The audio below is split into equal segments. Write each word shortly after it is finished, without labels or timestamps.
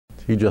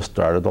he just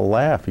started to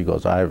laugh. He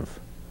goes, I've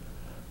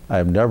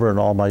never in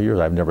all my years,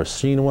 I've never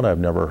seen one, I've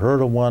never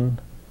heard of one.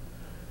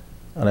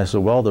 And I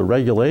said, well, the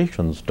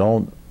regulations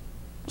don't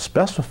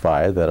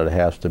specify that it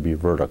has to be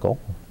vertical.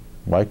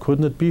 Why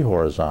couldn't it be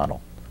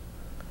horizontal?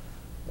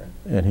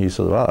 And he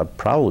said, well,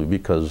 probably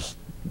because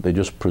they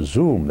just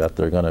presume that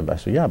they're going to. I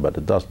said, yeah, but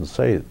it doesn't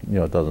say,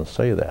 it doesn't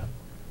say that.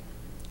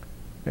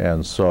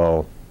 And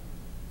so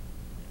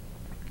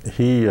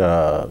he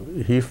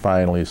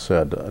finally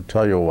said, "I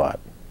tell you what,"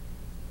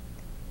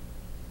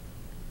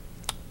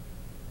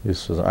 he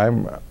says,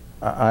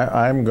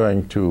 I'm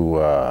going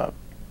to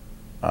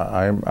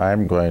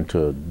I'm going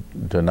to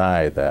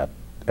deny that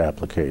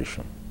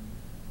application.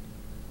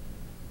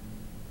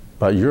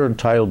 But you're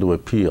entitled to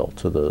appeal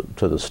to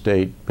the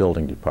state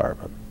building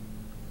department.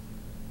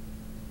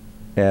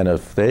 And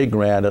if they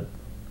grant it,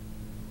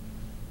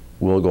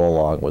 we'll go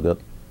along with it.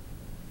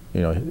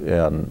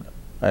 And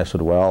I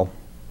said, well,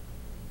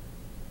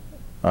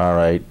 all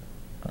right.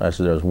 I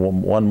said, there's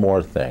one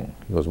more thing.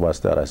 He goes, what's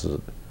that? I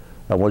said,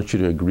 I want you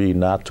to agree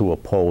not to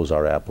oppose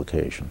our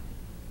application.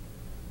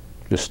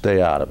 Just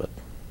stay out of it.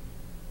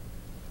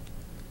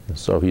 And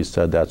so he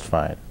said, that's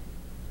fine.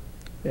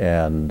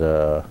 And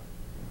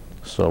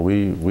so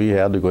we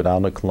had to go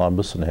down to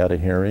Columbus and had a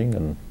hearing,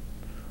 and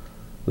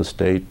the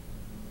state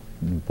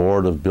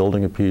Board of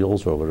Building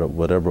Appeals, or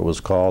whatever it was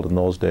called in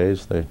those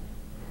days,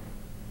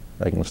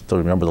 I can still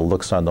remember the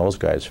looks on those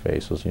guys'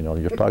 faces.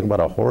 You're talking about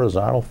a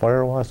horizontal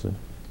firewall? I said,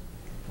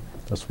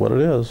 that's what it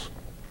is.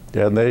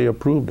 And they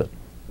approved it.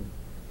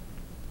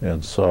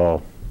 And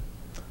so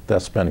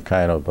that's been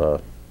kind of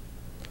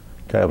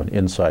an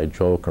inside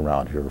joke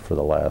around here for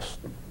the last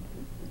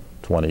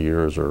 20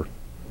 years or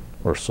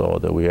so,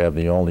 that we have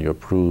the only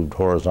approved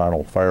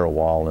horizontal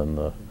firewall in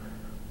the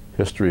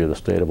history of the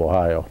state of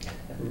Ohio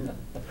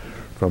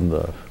from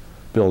the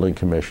Building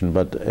Commission.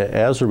 But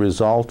as a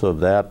result of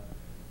that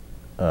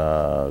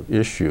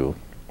issue,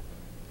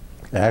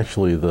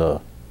 actually the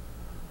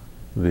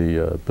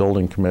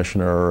building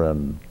commissioner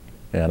and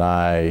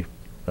I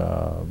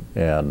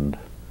and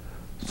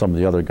some of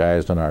the other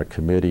guys on our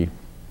committee,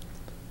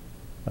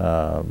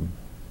 I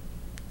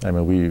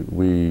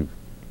mean,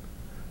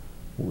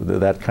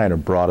 that kind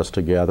of brought us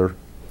together,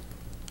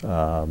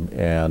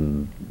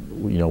 and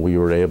we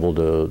were able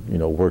to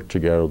work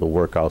together to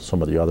work out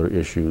some of the other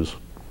issues.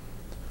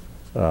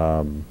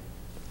 Our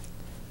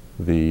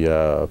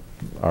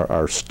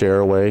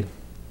stairway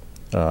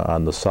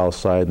on the south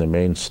side, the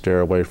main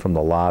stairway from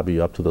the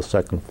lobby up to the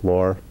second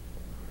floor,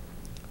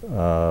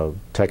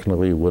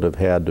 technically would have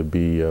had to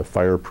be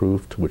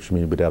fireproofed, which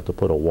means we'd have to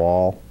put a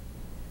wall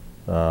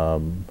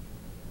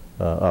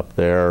up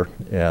there.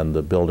 And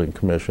the building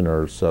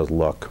commissioner says,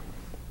 look,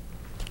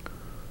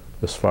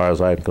 as far as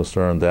I'm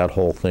concerned, that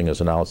whole thing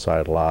is an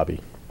outside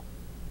lobby.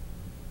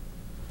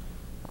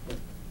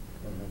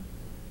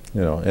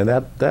 And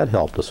that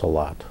helped us a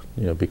lot,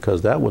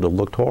 because that would have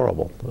looked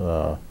horrible.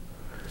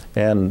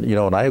 And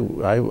I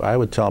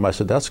would tell him, I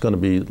said, that's going to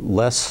be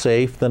less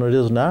safe than it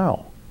is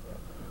now.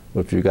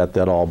 If you got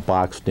that all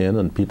boxed in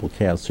and people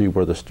can't see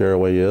where the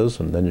stairway is,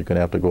 and then you're going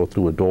to have to go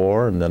through a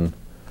door, and then,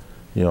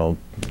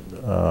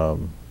 so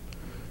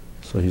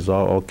he's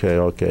all,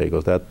 okay. He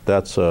goes,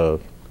 that's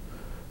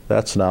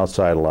an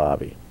outside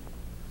lobby.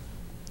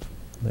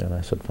 And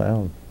I said,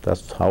 well,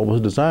 that's how it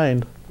was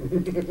designed.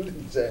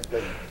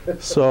 Exactly.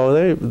 So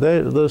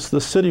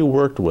the city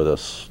worked with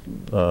us,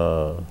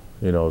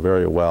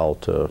 very well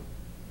to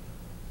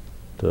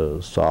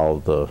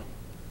solve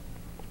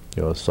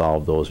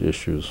solve those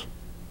issues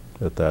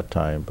at that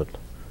time. But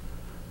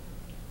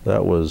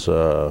that was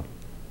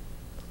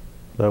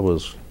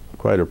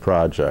quite a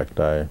project.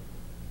 I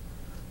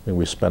think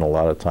we spent a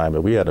lot of time.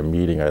 We had a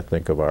meeting, I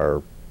think, of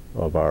our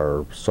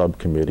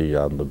subcommittee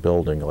on the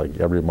building, like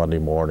every Monday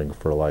morning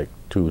for like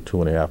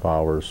 2.5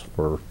 hours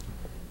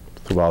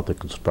throughout the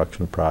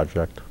construction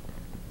project.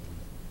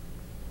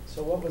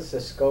 So what was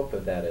the scope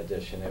of that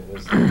addition? It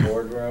was the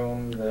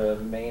boardroom, the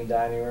main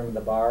dining room,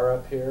 the bar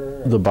up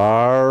here? The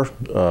bar,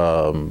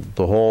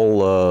 the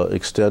whole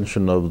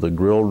extension of the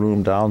grill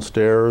room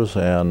downstairs,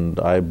 and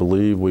I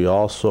believe we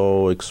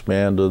also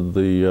expanded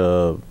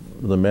the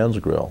men's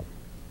grill.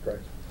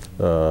 Correct.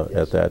 Yes.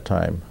 At that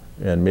time,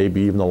 and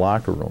maybe even the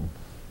locker room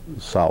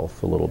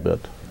south a little bit.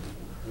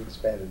 We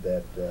expanded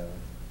that,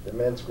 the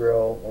men's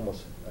grill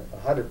almost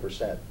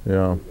 100%.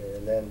 Yeah.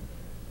 And then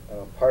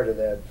part of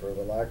that for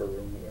the locker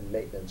room when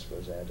maintenance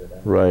was added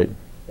on. Right.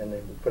 And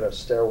then we put a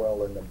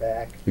stairwell in the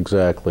back.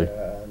 Exactly.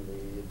 On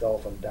the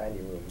Dolphin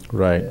dining room.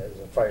 Right. As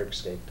a fire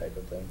escape type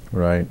of thing.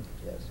 Right.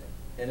 Yes.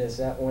 And is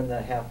that when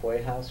the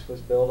halfway house was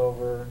built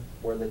over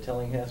where the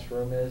Tillinghast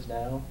room is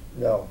now?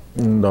 No.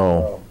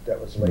 No. That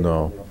was later.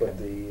 No. We put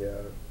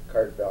the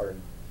cart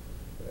barn.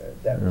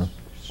 That was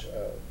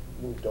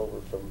moved over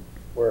from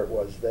where it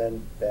was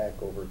then back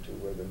over to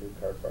where the new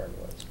cart barn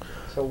was.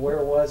 So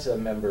where was a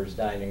members'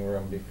 dining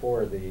room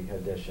before the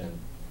addition?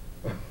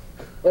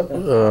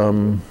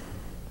 It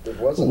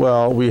wasn't.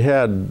 Well, we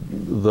had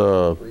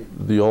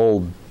the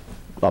old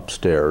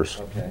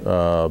upstairs, Okay.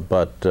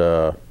 but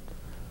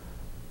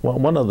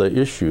one of the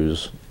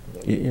issues,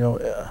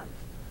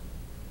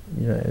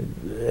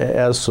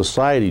 as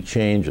society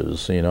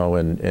changes,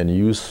 and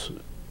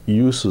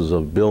uses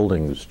of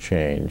buildings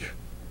change,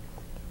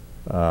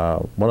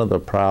 one of the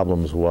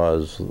problems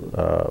was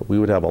we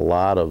would have a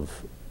lot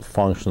of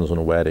functions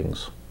and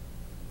weddings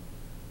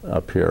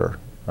up here,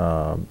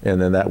 and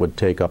then that would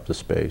take up the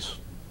space.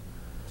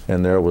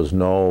 And there was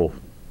no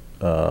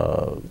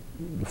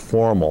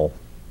formal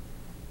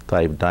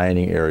type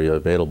dining area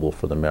available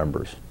for the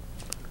members.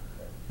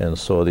 And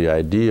so the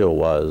idea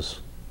was,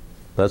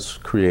 let's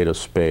create a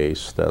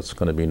space that's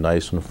going to be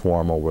nice and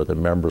formal where the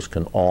members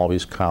can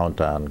always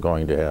count on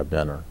going to have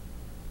dinner,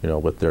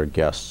 with their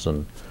guests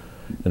and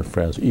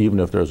friends, even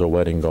if there's a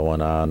wedding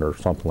going on or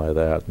something like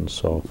that. And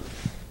so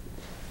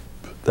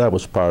that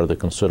was part of the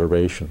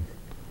consideration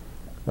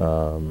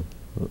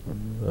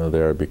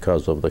there,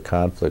 because of the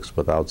conflicts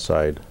with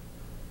outside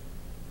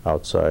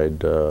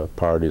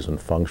parties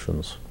and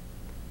functions.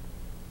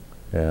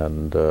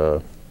 And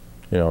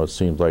it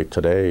seems like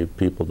today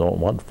people don't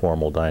want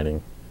formal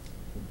dining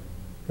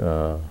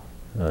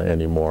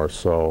anymore.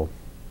 So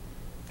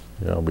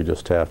we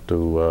just have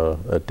to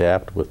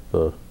adapt with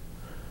the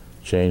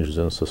changes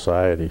in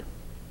society.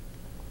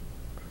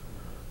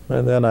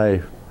 And then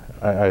I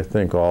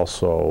think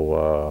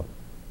also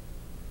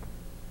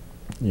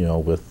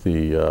with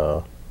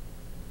the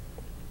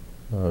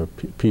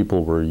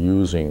people were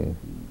using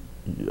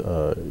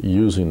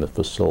the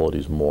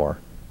facilities more,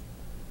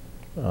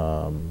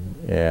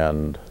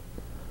 and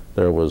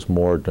there was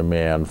more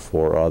demand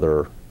for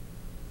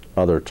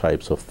other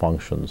types of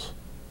functions,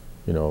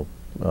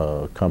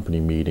 company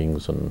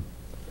meetings and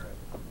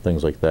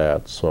things like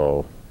that.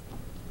 So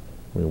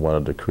we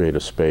wanted to create a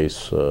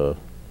space, for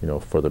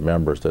the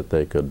members that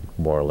they could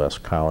more or less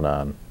count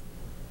on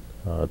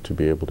to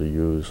be able to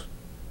use.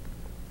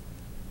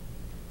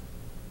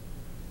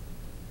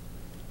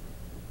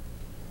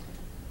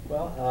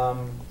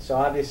 Well, so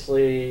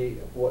obviously,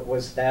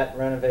 was that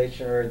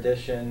renovation or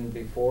addition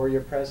before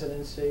your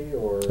presidency,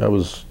 or That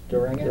was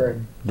during it?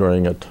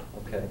 during it.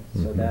 Okay,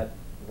 so that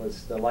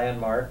was the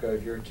landmark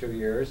of your 2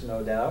 years,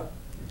 no doubt.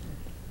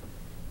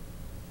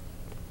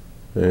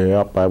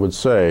 Yep, I would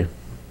say.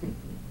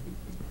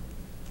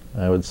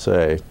 Yeah,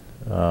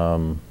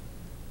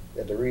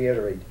 to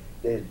reiterate,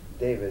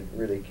 David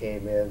really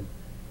came in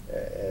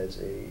as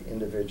an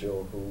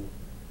individual who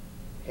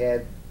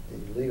had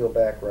the legal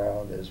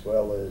background as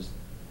well as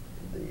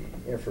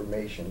the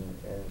information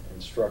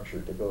and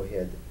structure to go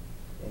ahead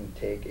and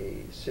take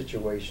a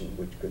situation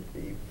which could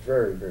be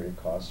very, very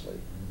costly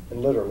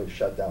and literally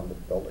shut down the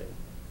building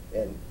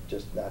and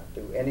just not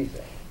do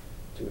anything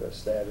to a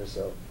status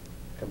of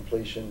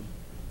completion,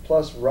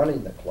 plus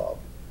running the club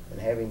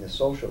and having the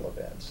social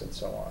events and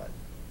so on,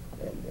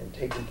 and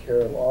taking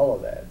care of all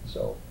of that.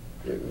 So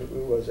it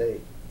was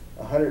a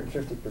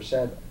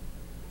 150%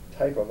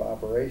 type of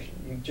operation.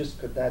 You just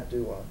could not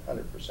do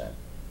 100%.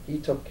 He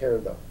took care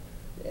of them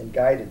and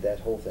guided that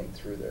whole thing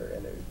through there,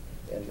 and a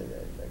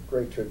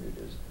great tribute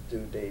is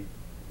due Dave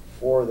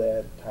for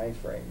that time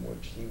frame,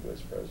 which he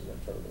was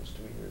president for those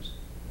 2 years,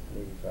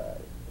 in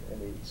 '85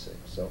 and '86.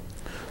 So,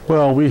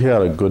 well, we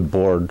had a good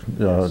board.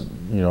 Yes.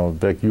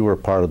 Vic, you were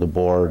part of the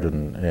board,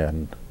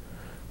 and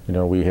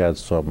we had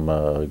some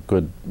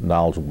good,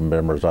 knowledgeable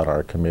members on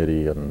our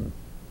committee, and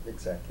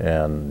exactly.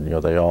 And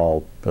they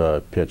all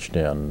pitched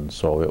in.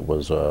 So it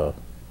was a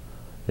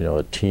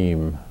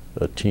team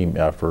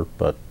effort,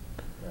 but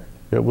Right.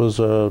 it was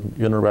a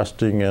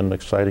interesting and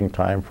exciting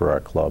time for our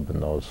club in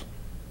those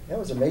That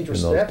was a major in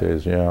step.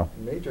 those days. Yeah.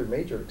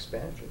 Major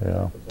expansion. Yeah.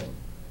 Type of thing.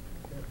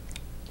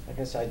 I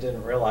guess I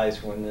didn't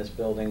realize when this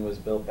building was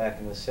built back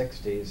in the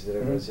 60s that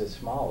it was as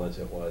small as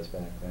it was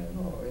back then.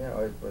 Oh,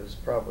 it was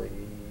probably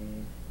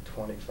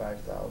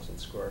 25,000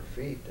 square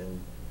feet, and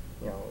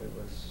it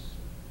was.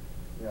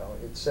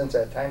 Since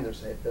that time,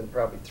 there's been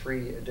probably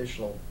 3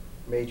 additional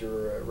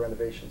major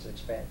renovations,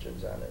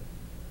 expansions on it,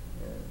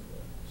 and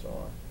so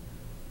on.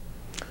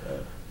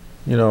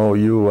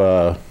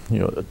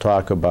 You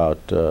talk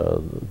about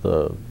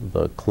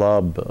the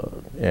club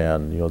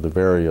and the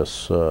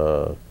various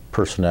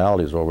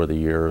personalities over the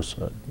years.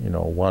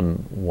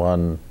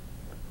 One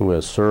who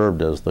has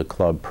served as the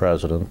club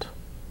president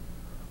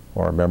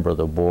or a member of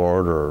the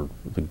board or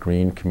the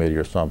Green Committee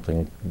or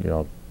something,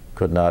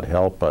 could not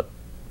help but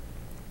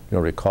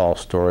recall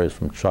stories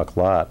from Chuck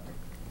Lott,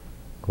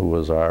 who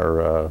was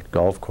our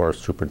golf course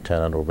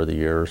superintendent over the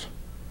years.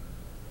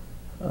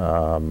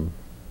 I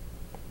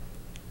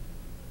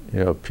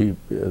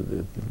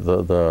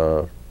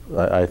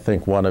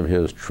think one of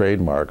his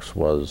trademarks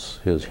was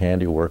his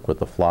handiwork with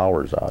the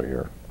flowers out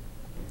here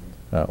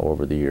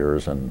over the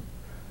years, and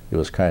it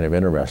was kind of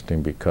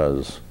interesting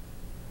because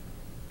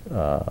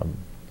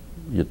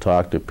you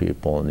talk to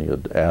people and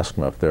you'd ask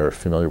them if they're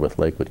familiar with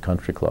Lakewood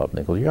Country Club, and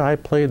they go, "Yeah, I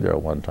played there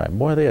one time.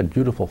 Boy, they had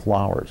beautiful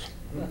flowers."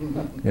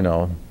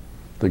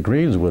 The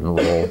greens wouldn't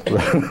roll.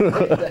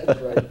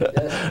 That's right.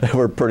 Yes. They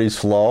were pretty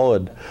slow,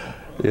 and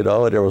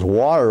there was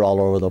water all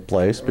over the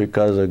place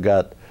because it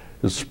got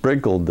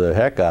sprinkled the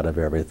heck out of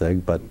everything,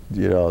 but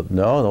you know,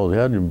 no, they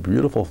had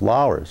beautiful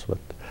flowers. But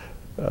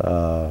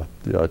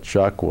you know,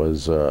 Chuck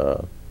was,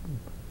 you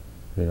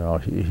know,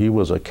 he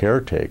was a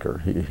caretaker.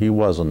 He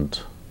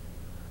wasn't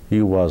a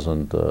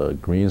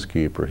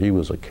greenskeeper. He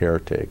was a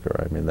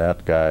caretaker. I mean,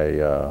 that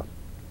guy.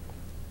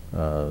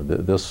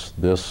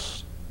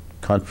 This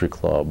country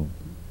club,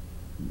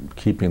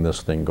 keeping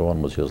this thing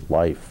going was his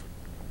life.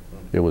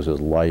 It was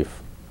his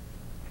life,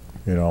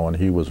 you know, and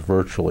he was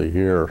virtually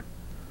here,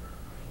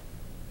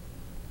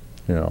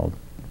 you know,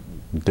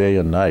 day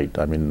and night.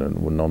 I mean,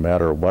 no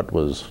matter what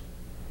was,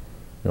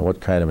 you know,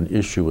 what kind of an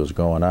issue was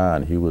going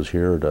on, he was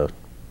here to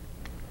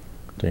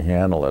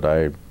handle it.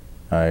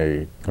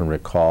 I can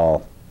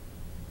recall,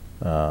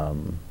 you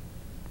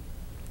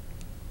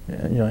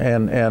know,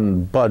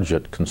 and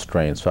budget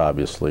constraints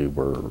obviously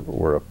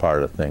were a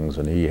part of things,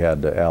 and he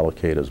had to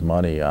allocate his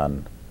money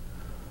on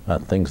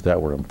things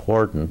that were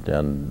important,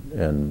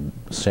 and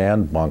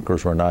sand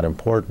bunkers were not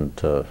important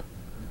to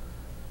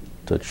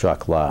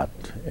Chuck Lott.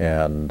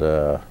 And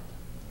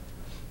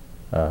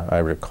I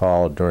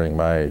recall during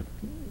my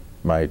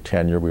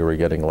tenure we were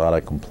getting a lot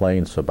of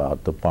complaints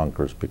about the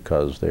bunkers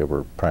because they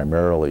were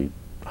primarily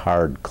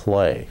hard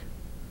clay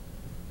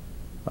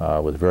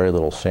with very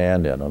little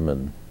sand in them,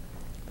 and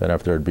then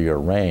if there'd be a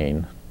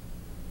rain,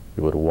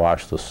 it would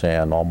wash the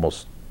sand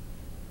almost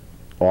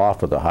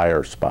off of the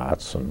higher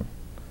spots, and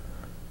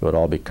it would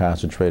all be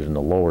concentrated in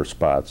the lower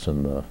spots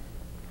in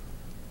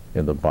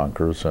the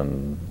bunkers.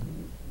 And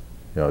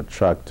you know,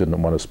 Chuck didn't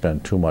want to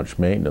spend too much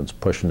maintenance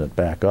pushing it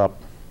back up.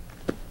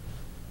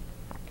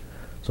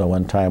 So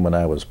one time when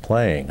I was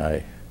playing,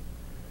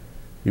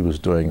 he was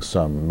doing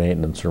some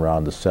maintenance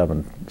around the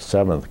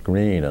seventh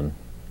green, and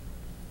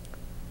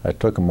I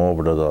took him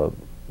over to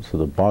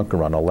the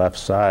bunker on the left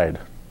side,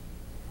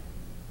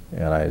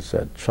 and I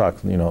said,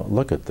 Chuck, you know,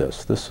 look at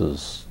this. This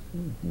is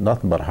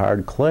nothing but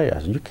hard clay. I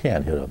said, you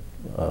can't hit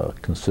a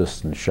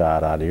consistent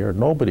shot out of here.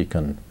 Nobody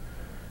can,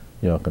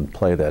 you know, can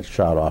play that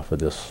shot off of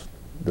this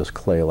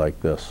clay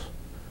like this.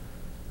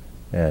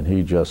 And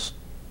he just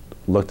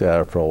looked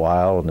at it for a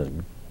while, and it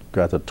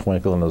got the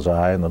twinkle in his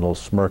eye and the little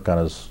smirk on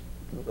his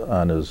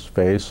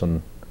face,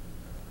 and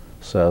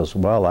says,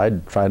 well,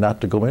 I'd try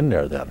not to go in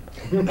there then.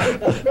 You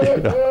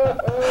know?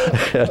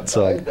 And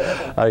so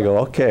I go,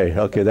 okay,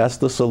 that's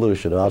the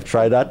solution. I'll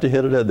try not to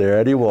hit it in there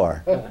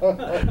anymore.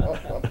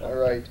 All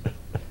right.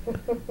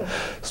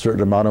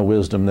 Certain amount of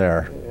wisdom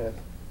there. Yeah.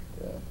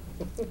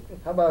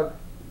 How about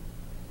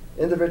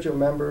individual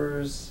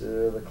members,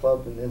 the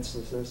club, and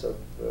instances of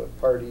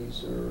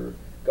parties or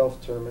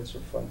golf tournaments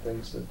or fun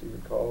things that you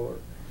recall or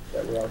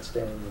that were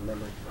outstanding in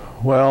memory?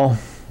 Well,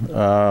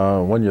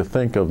 when you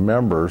think of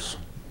members,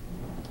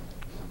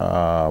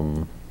 I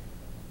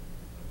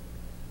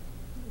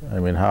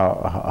mean,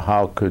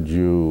 how could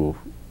you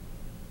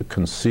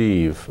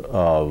conceive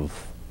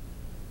of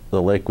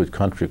the Lakewood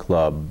Country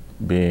Club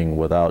being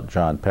without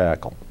John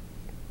Packle?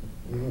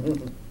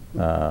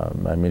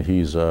 I mean,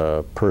 he's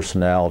a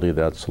personality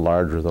that's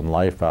larger than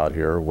life out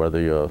here, whether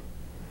you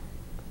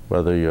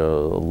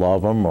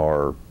love him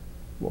or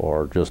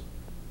just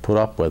put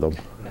up with him.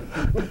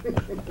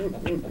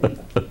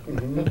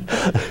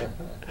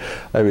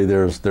 I mean,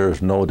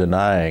 there's no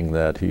denying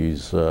that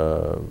he's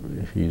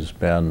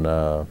been.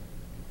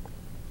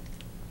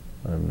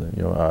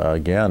 You know,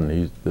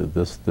 again,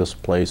 this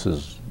place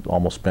has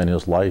almost been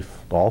his life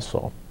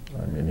also.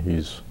 I mean,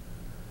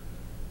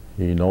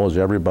 he knows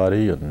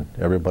everybody, and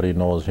everybody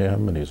knows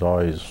him, and he's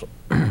always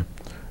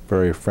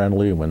very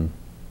friendly.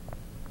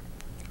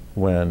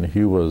 When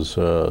he was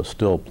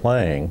still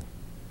playing,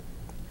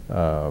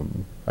 I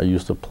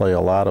used to play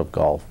a lot of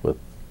golf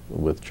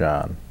with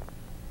John.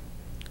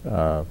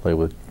 Play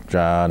with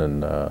John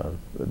and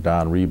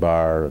Don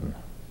Rebar and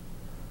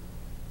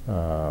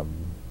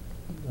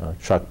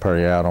Chuck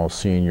Periano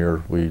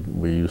Sr.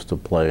 We used to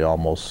play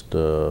almost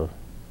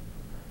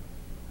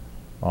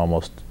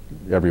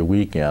every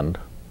weekend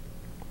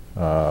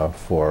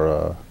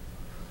for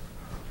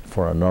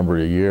a number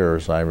of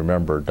years. I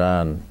remember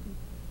Don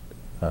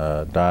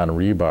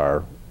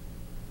Rebar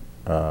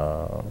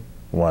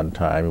one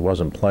time. He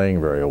wasn't playing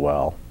very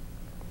well,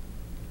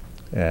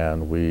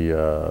 and we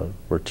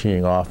were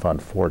teeing off on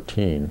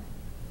 14,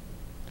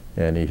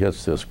 and he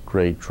hits this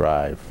great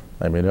drive.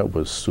 I mean, it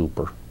was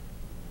super.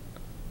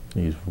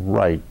 He's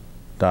right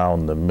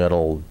down the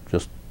middle,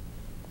 just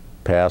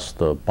past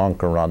the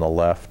bunker on the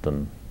left,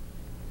 and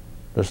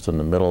just in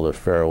the middle of the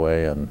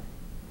fairway, and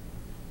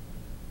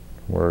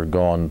we're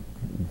going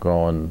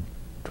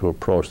to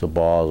approach the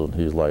balls,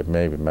 and he's like,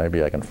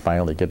 maybe I can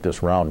finally get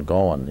this round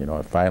going. You know,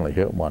 I finally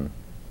hit one.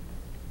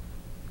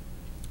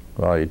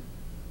 Well, he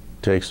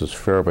takes his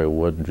fairway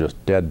wood and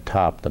just dead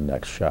top the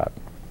next shot.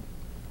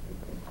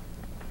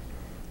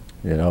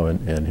 You know,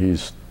 and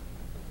he's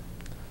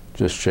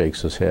just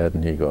shakes his head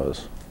and he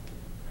goes,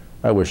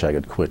 I wish I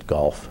could quit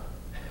golf.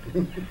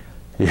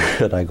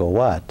 And I go,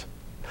 what?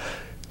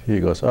 He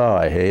goes, oh,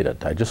 I hate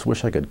it. I just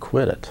wish I could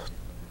quit it.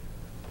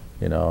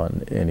 You know,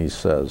 and he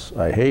says,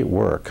 I hate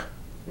work.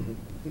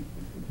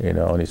 You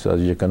know, and he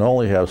says, you can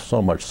only have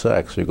so much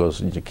sex. He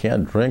goes, you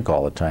can't drink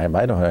all the time.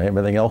 I don't have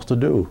anything else to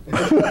do.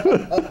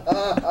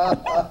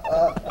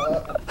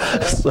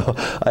 So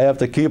I have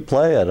to keep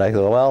playing. I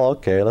go, well,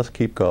 okay, let's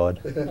keep going.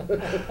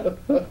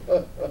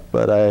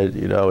 But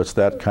you know, it's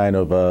that kind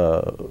of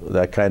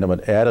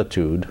an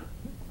attitude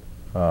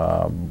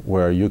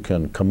where you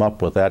can come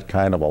up with that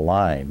kind of a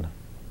line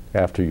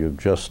after you've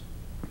just,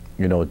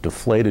 you know,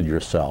 deflated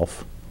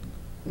yourself.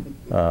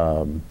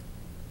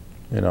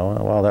 You know,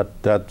 well,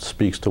 that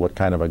speaks to what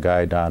kind of a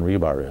guy Don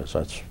Rebar is.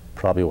 That's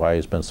probably why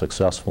he's been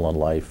successful in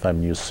life. I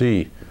mean, you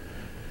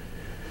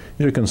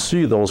can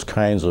see those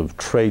kinds of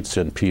traits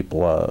in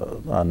people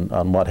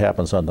on what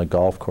happens on the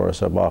golf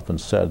course. I've often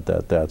said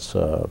that that's,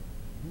 you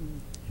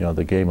know,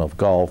 the game of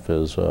golf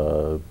is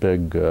a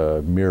big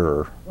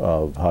mirror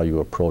of how you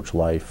approach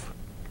life,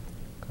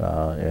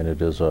 and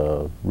it is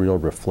a real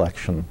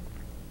reflection.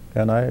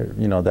 And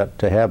you know, that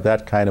to have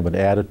that kind of an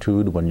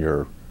attitude when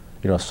you're,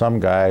 you know, some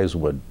guys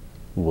would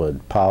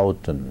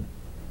pout and,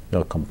 you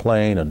know,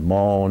 complain and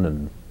moan,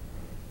 and,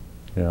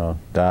 you know,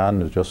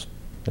 Don is just,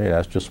 hey,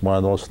 that's just one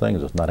of those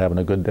things. It's not having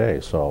a good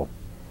day, so,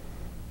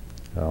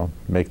 you know,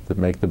 make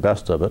the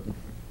best of it.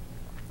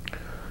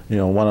 You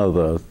know, one of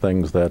the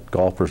things that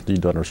golfers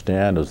need to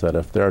understand is that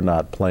if they're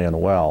not playing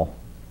well,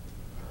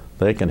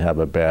 they can have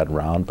a bad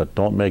round, but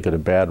don't make it a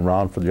bad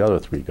round for the other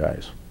three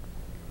guys.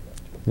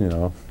 You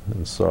know,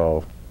 and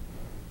so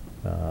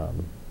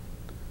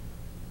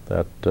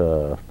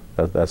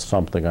that's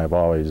something I've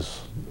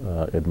always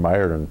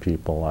admired in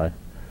people. I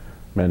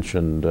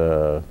mentioned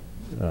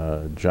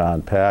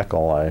John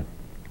Packle.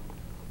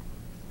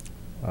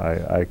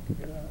 I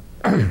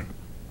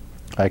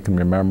can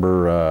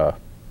remember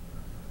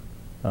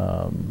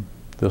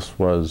this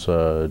was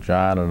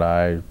John and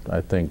I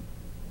think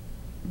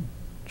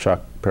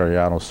Chuck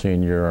Periano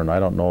Sr., and I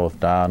don't know if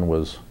Don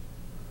was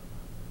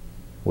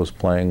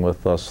playing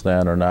with us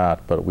then or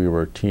not, but we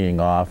were teeing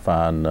off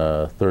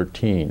on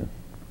 13.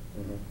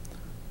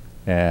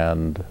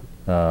 And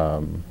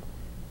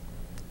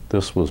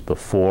this was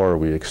before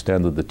we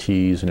extended the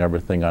tees and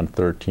everything on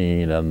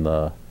 13, and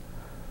the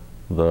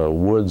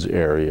woods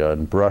area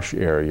and brush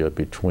area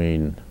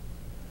between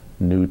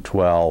new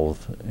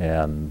 12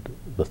 and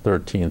the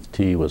 13th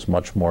tee was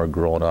much more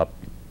grown up.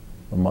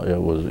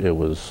 It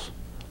was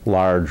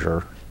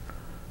larger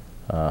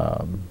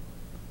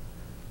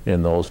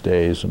in those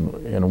days,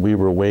 and we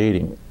were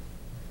waiting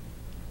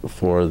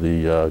for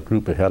the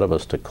group ahead of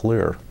us to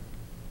clear.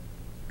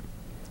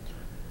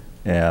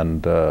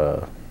 And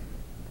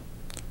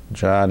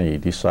Johnny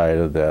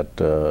decided that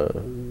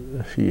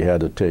he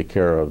had to take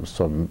care of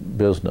some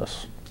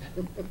business.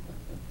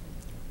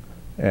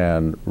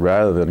 And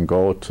rather than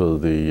go to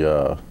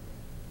the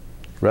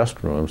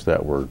restrooms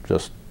that were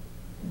just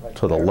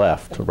to the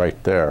left,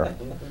 right there,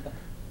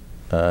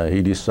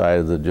 he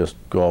decided to just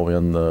go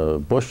in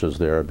the bushes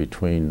there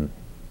between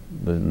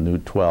the new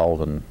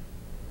 12 and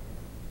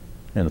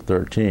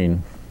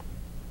 13.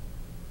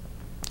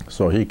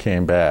 So he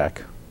came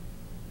back,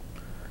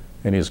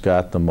 and he's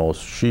got the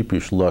most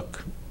sheepish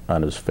look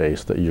on his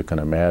face that you can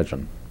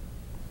imagine.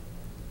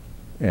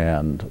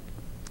 And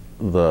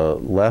the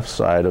left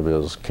side of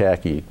his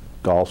khaki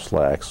golf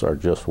slacks are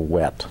just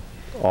wet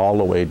all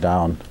the way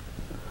down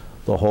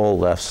the whole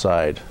left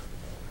side.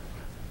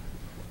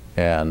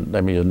 And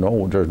I mean,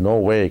 there's no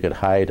way he could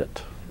hide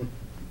it.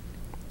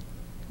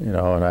 You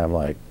know, and I'm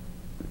like,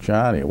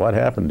 Johnny, what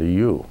happened to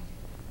you?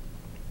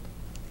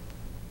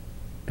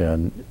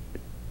 And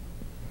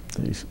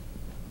he's,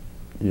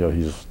 you know,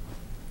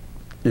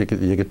 you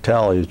could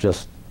tell he's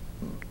just,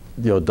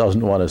 you know,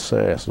 doesn't want to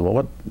say. I said,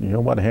 well,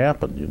 what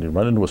happened? You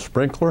run into a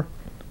sprinkler?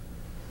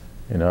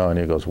 You know, and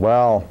he goes,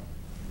 well,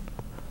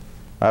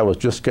 I was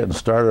just getting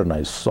started and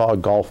I saw a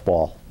golf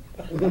ball.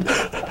 And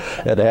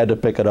I had to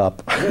pick it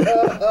up. Oh,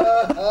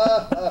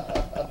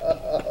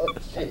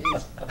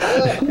 jeez.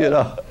 You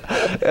know,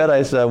 and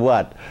I said,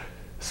 what?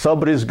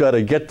 Somebody's got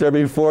to get there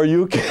before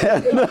you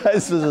can? I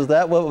said, is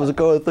that what was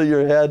going through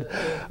your head?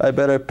 I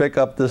better pick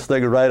up this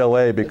thing right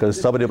away because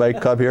somebody might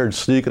come here and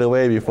sneak it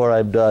away before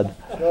I'm done.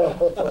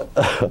 But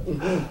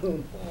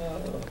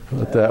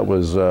that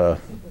was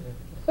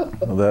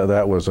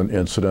that was an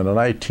incident, and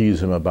I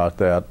tease him about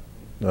that,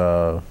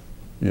 you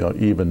know,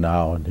 even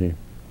now, and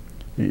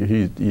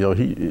he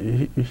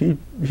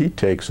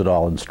takes it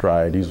all in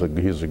stride. He's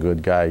a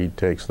good guy. He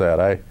takes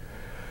that.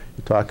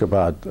 You talk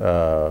about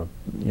you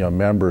know,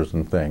 members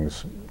and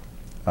things.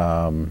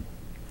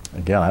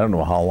 Again, I don't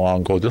know how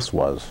long ago this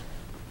was,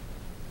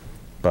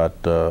 but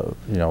you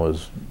know, it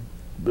was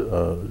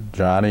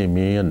Johnny,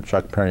 me, and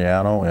Chuck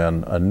Periano,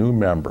 and a new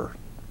member,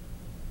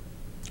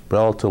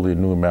 relatively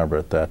new member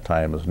at that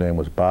time. His name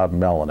was Bob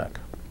Melinek.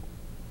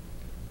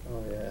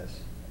 Oh, yes.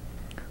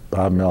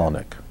 Bob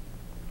Melinek.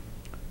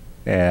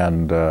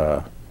 And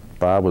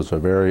Bob was a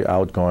very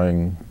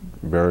outgoing,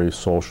 very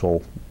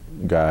social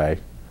guy,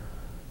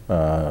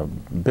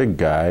 big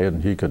guy,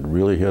 and he could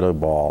really hit a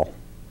ball,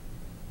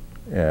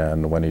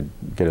 and when he'd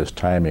get his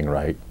timing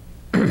right,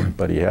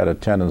 but he had a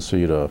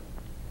tendency to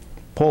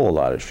pull a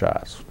lot of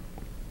shots.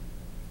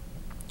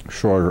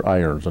 shorter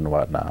irons and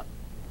whatnot.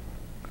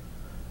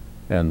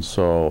 And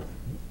so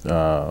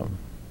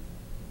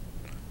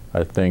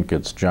I think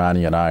it's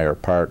Johnny and I are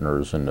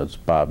partners, and it's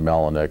Bob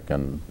Melnick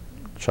and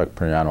Chuck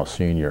Priano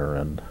Sr.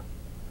 and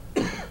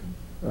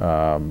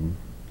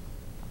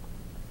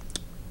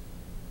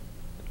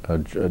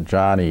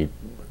Johnny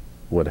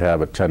would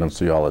have a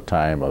tendency all the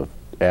time of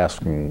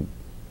asking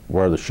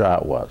where the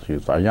shot was. He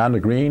was, "Are you on the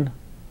green?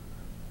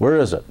 Where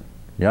is it?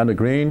 You on the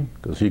green?"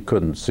 Because he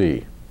couldn't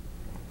see.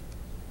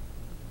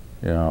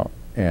 You know,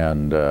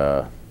 and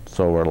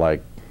so we're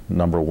like,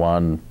 number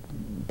one,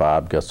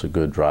 Bob gets a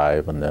good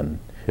drive and then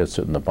hits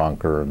it in the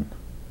bunker, and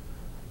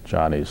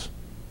Johnny's,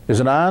 "Is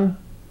it on?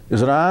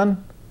 Is it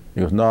on?"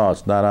 He goes, "No,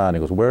 it's not on." He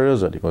goes, "Where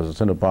is it?" He goes,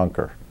 "It's in the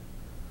bunker."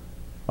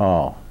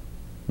 "Oh."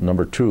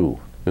 Number two,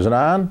 "Is it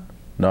on?"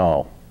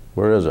 "No."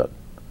 "Where is it?"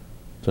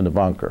 "It's in the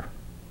bunker."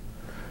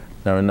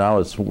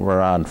 Now we're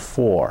on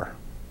 4,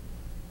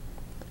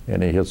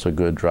 and he hits a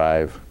good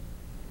drive,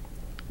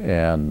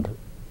 and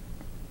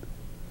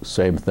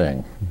same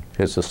thing,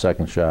 hits the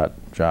second shot.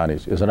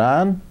 Johnny's, "Is it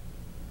on?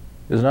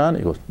 Is it on?"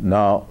 He goes,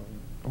 "No."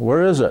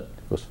 "Where is it?"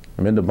 He goes,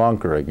 "I'm in the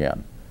bunker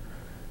again."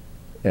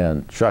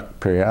 And Chuck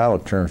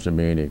Priano turns to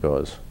me and he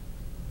goes,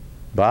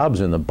 "Bob's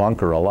in the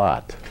bunker a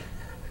lot."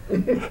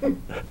 And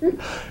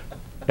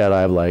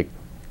I'm like,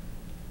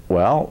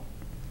 well,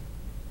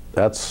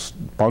 that's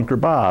Bunker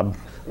Bob.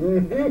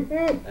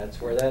 That's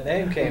where that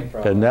name came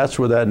from. And that's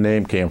where that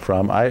name came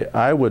from.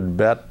 I would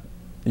bet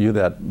you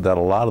that a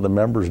lot of the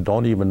members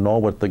don't even know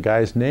what the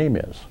guy's name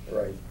is.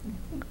 Right.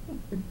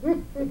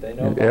 They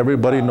know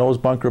Everybody Bunker Bob. knows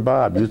Bunker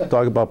Bob. You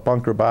talk about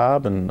Bunker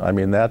Bob, and I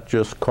mean, that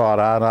just caught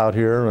on out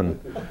here, and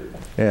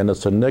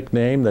it's a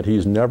nickname that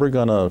he's never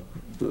gonna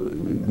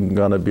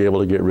be able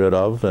to get rid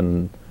of,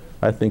 and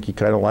I think he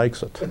kind of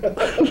likes it.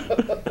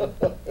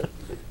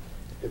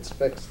 It's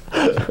fixed.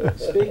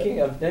 Speaking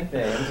of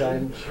nicknames,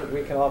 I'm sure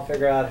we can all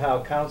figure out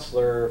how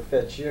counselor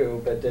fits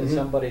you, but did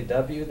somebody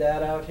dub you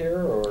that out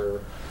here,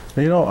 or?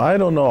 You know, I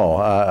don't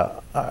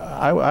know.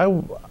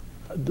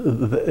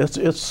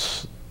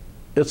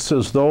 It's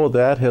as though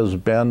that has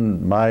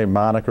been my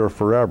moniker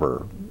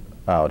forever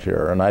out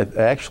here, and I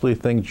actually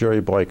think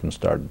Jerry Boykin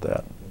started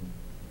that.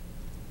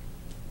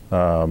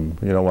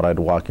 You know, when I'd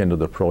walk into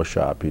the pro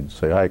shop, he'd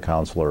say, "Hi,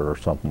 counselor," or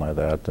something like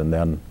that, and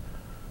then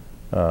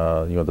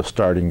you know, the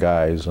starting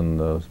guys and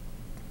the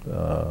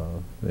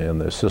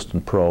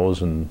assistant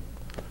pros and,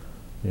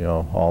 you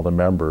know, all the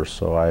members.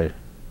 So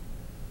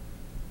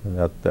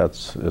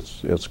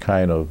it's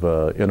kind of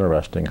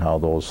interesting how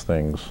those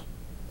things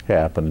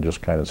happen and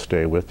just kind of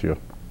stay with you.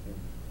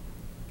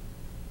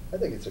 I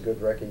think it's a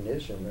good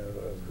recognition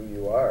of who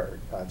you are,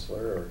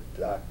 counselor or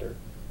doctor,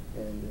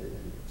 and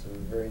it's a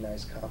very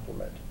nice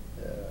compliment,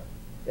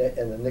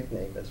 and the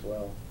nickname as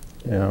well.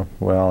 Yeah,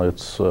 well,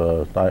 it's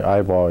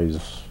I've always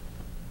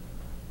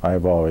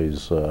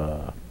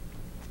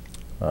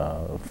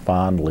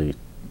fondly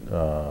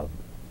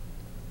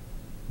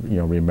you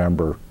know,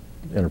 remember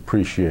and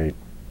appreciate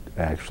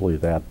actually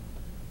that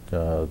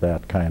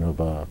that kind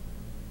of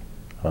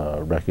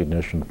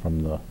recognition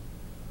from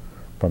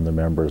the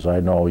members. I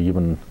know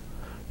even,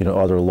 you know,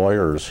 other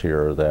lawyers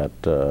here that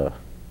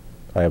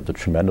I have the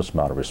tremendous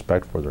amount of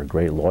respect for. They're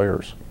great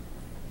lawyers,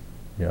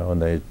 you know,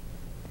 and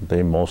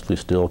they mostly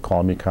still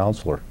call me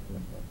counselor,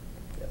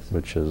 Yes.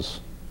 which is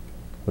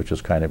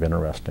kind of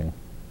interesting.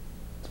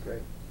 That's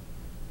great.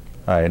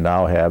 I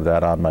now have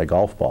that on my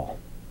golf ball.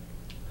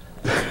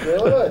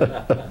 Good.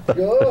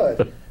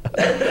 Good.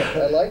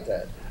 I like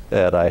that.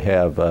 And I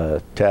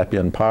have tap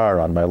in par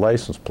on my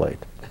license plate.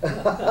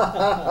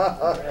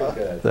 Very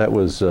good. That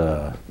was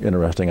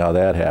interesting how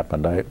that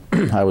happened. I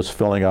was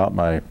filling out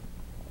my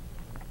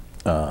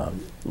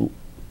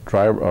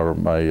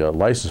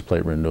license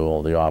plate renewal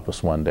at the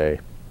office one day,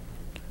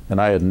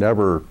 and I had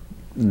never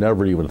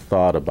even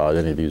thought about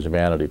any of these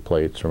vanity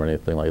plates or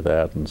anything like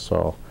that. And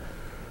so,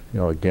 you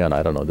know, again,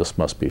 I don't know, this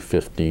must be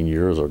 15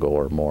 years ago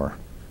or more.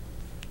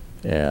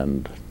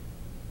 And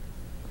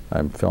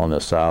I'm filling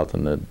this out,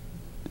 and it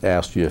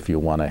asks you if you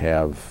want to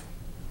have,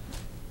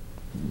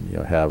 you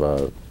know,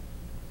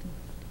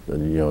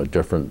 a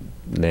different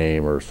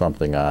name or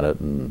something on it,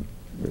 and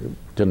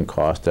it didn't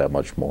cost that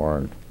much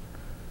more.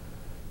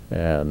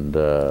 And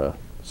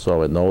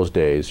so in those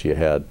days, you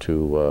had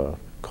to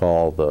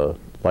call the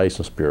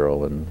License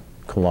Bureau in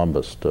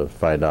Columbus to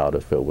find out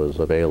if it was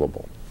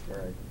available.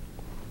 Right.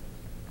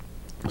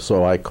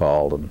 So I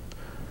called, and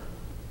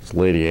this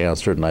lady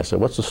answered, and I said,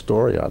 "What's the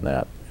story on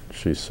that?"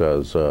 She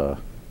says,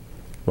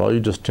 "Well, you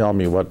just tell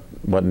me what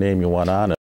name you want on it."